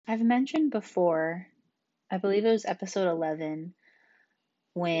I've mentioned before, I believe it was episode 11,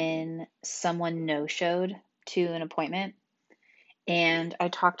 when someone no-showed to an appointment. And I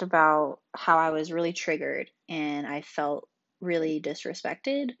talked about how I was really triggered and I felt really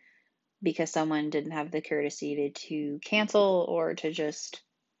disrespected because someone didn't have the courtesy to cancel or to just,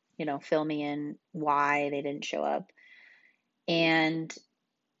 fill me in why they didn't show up. And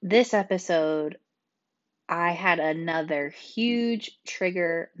this episode, I had another huge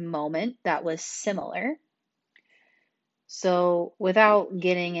trigger moment that was similar. So, without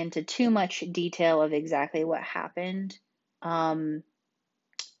getting into too much detail of exactly what happened, um,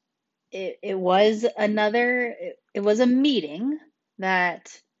 it was it was a meeting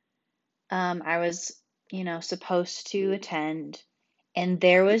that I was, supposed to attend, and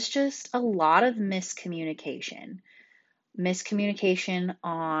there was just a lot of miscommunication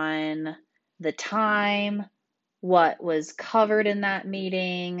on the time, what was covered in that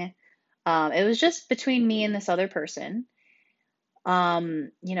meeting. It was just between me and this other person.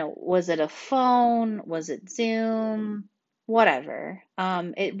 Was it a phone? Was it Zoom? Whatever.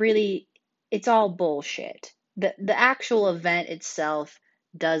 It's all bullshit. The actual event itself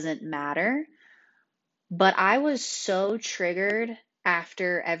doesn't matter, but I was so triggered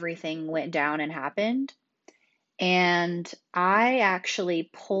after everything went down and happened, and I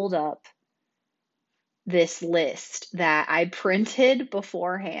actually pulled up this list that I printed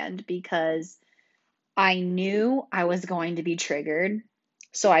beforehand because I knew I was going to be triggered.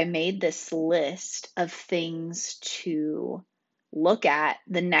 So I made this list of things to look at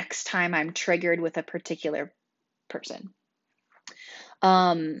the next time I'm triggered with a particular person.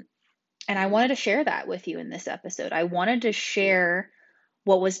 And I wanted to share that with you in this episode. I wanted to share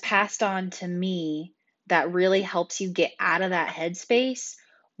what was passed on to me that really helps you get out of that headspace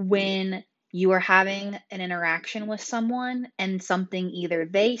when you are having an interaction with someone and something either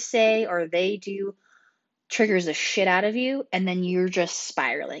they say or they do triggers the shit out of you, and then you're just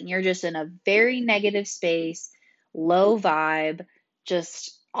spiraling. You're just in a very negative space, low vibe,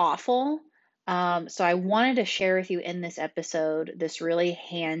 just awful. So I wanted to share with you in this episode this really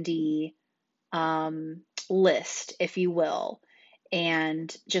handy list, if you will,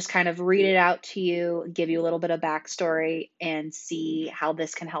 and just kind of read it out to you, give you a little bit of backstory, and see how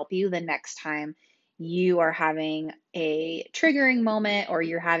this can help you the next time you are having a triggering moment or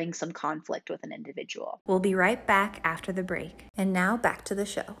you're having some conflict with an individual. We'll be right back after the break. And now back to the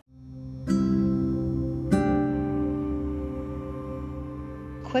show.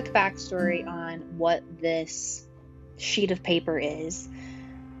 Quick backstory on what this sheet of paper is.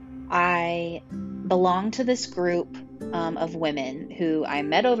 I belong to this group of women who I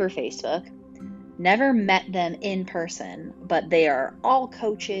met over Facebook, never met them in person, but they are all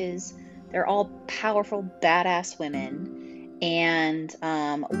coaches. They're all powerful, badass women. And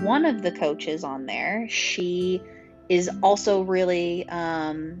one of the coaches on there, she is also really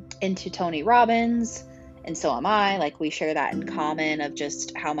into Tony Robbins. And so am I. Like, we share that in common of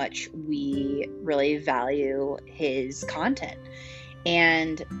just how much we really value his content.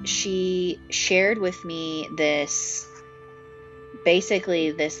 And she shared with me this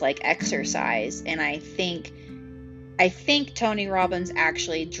like exercise, and I think Tony Robbins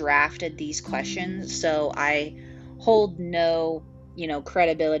actually drafted these questions, so I hold no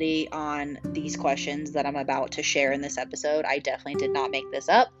credibility on these questions that I'm about to share in this episode. I definitely did not make this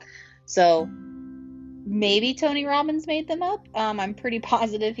up, so maybe Tony Robbins made them up. I'm pretty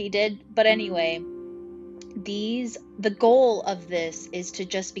positive he did, but anyway, the goal of this is to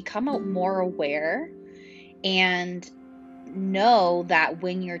just become more aware and know that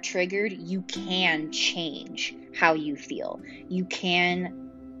when you're triggered, you can change how you feel. You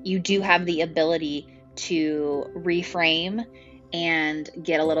do have the ability to reframe and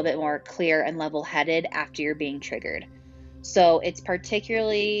get a little bit more clear and level-headed after you're being triggered. So it's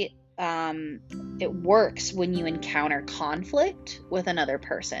particularly, it works when you encounter conflict with another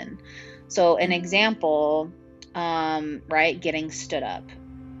person. So an example, getting stood up,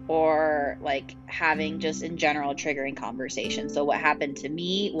 or like having just in general triggering conversation. So what happened to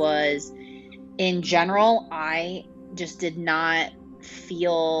me was, in general, I just did not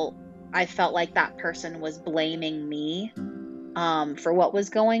I felt like that person was blaming me for what was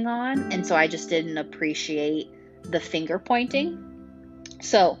going on. And so I just didn't appreciate the finger pointing.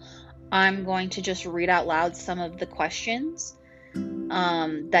 So I'm going to just read out loud some of the questions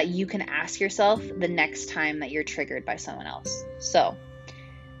that you can ask yourself the next time that you're triggered by someone else. So,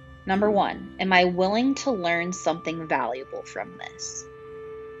 number 1, am I willing to learn something valuable from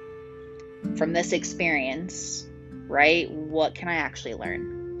this experience, right? What can I actually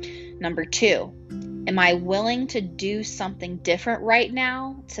learn? Number 2, Am I willing to do something different right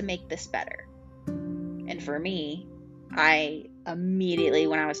now to make this better? And for me, I immediately,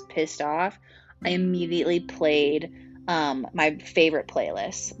 when I was pissed off, I immediately played my favorite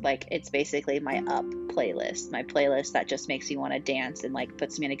playlist. Like, it's basically my up playlist, my playlist that just makes me want to dance and like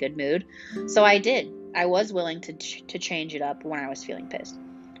puts me in a good mood. So I did. I was willing to change it up when I was feeling pissed.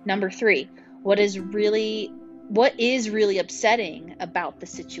 Number 3, what is really upsetting about the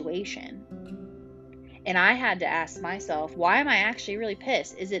situation? And I had to ask myself, why am I actually really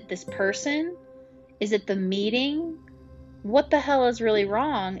pissed? Is it this person? Is it the meeting? What the hell is really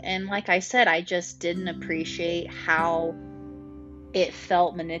wrong? And like I said, I just didn't appreciate how it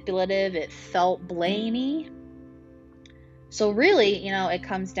felt manipulative. It felt blamey. So really, it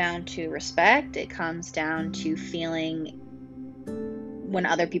comes down to respect. It comes down to feeling when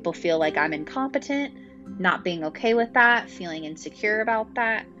other people feel like I'm incompetent, not being okay with that, feeling insecure about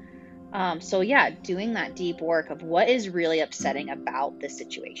that. So yeah, doing that deep work of what is really upsetting about this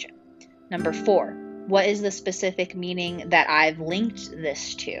situation. Number 4, what is the specific meaning that I've linked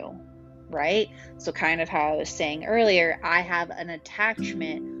this to, right? So kind of how I was saying earlier, I have an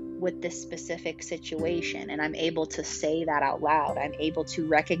attachment with this specific situation, and I'm able to say that out loud. I'm able to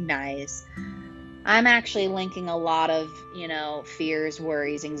recognize I'm actually linking a lot of, fears,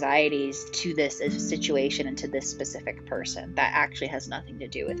 worries, anxieties to this situation and to this specific person that actually has nothing to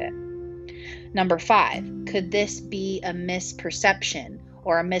do with it. Number 5, could this be a misperception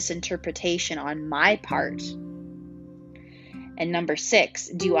or a misinterpretation on my part? And number 6,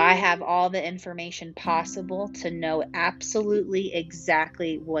 do I have all the information possible to know absolutely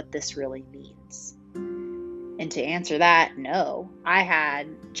exactly what this really means? And to answer that, no. I had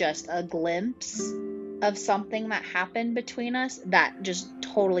just a glimpse of something that happened between us that just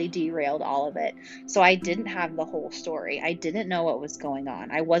totally derailed all of it. So I didn't have the whole story. I didn't know what was going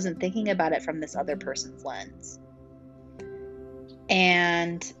on. I wasn't thinking about it from this other person's lens.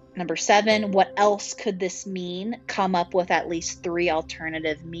 And number 7, what else could this mean? Come up with at least 3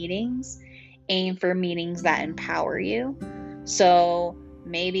 alternative meanings. Aim for meanings that empower you. So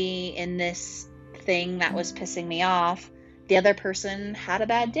maybe in this thing that was pissing me off, the other person had a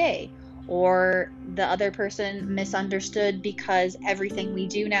bad day, or the other person misunderstood because everything we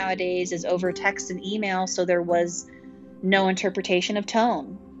do nowadays is over text and email, so there was no interpretation of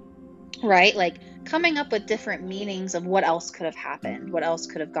tone, right? Like coming up with different meanings of what else could have happened, what else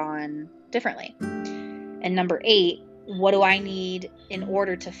could have gone differently. And number 8, what do I need in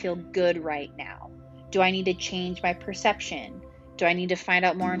order to feel good right now? Do I need to change my perception? Do I need to find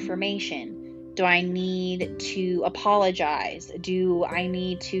out more information? Do I need to apologize? Do I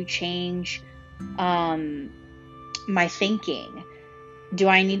need to change my thinking? Do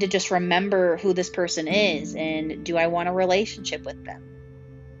I need to just remember who this person is? And do I want a relationship with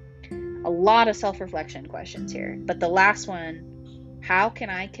them? A lot of self-reflection questions here. But the last one,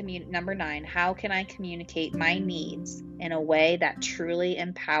 number 9, how can I communicate my needs in a way that truly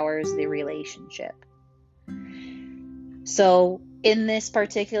empowers the relationship? So in this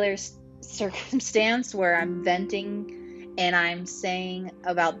particular circumstance where I'm venting and I'm saying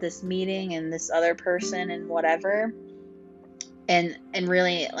about this meeting and this other person and whatever, and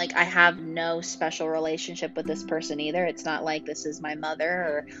really, like, I have no special relationship with this person either. It's not like this is my mother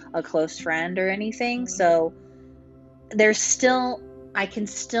or a close friend or anything. So I can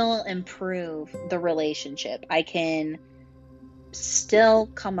still improve the relationship. I can still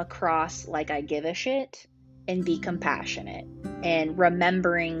come across like I give a shit and be compassionate, and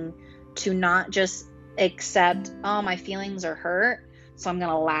remembering to not just accept, oh, my feelings are hurt, so I'm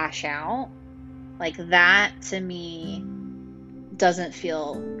going to lash out. Like, that to me doesn't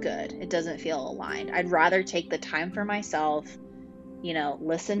feel good. It doesn't feel aligned. I'd rather take the time for myself,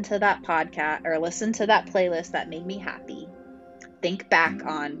 listen to that podcast or listen to that playlist that made me happy. Think back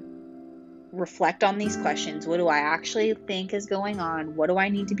on, reflect on these questions. What do I actually think is going on? What do I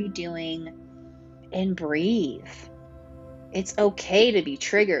need to be doing? And breathe. It's okay to be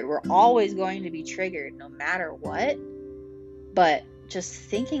triggered. We're always going to be triggered no matter what. But just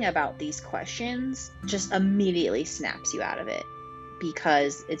thinking about these questions just immediately snaps you out of it,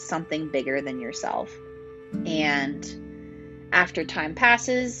 because it's something bigger than yourself. And after time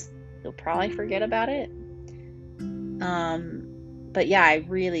passes, you'll probably forget about it. But yeah, I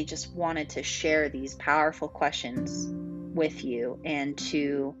really just wanted to share these powerful questions with you, and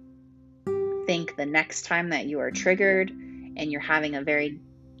to think the next time that you are triggered and you're having a very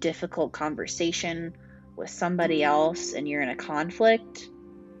difficult conversation with somebody else and you're in a conflict,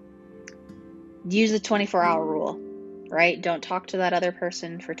 use the 24-hour rule, right? Don't talk to that other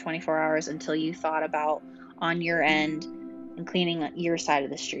person for 24 hours until you thought about on your end and cleaning your side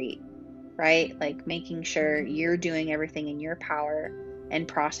of the street. right? Like making sure you're doing everything in your power and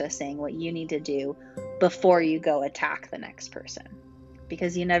processing what you need to do before you go attack the next person,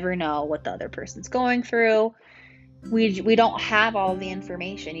 because you never know what the other person's going through. We don't have all the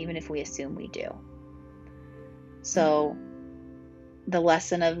information, even if we assume we do. So the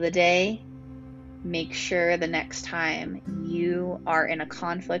lesson of the day: make sure the next time you are in a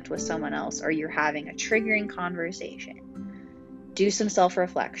conflict with someone else, or you're having a triggering conversation, do some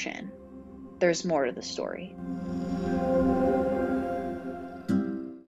self-reflection. There's more to the story.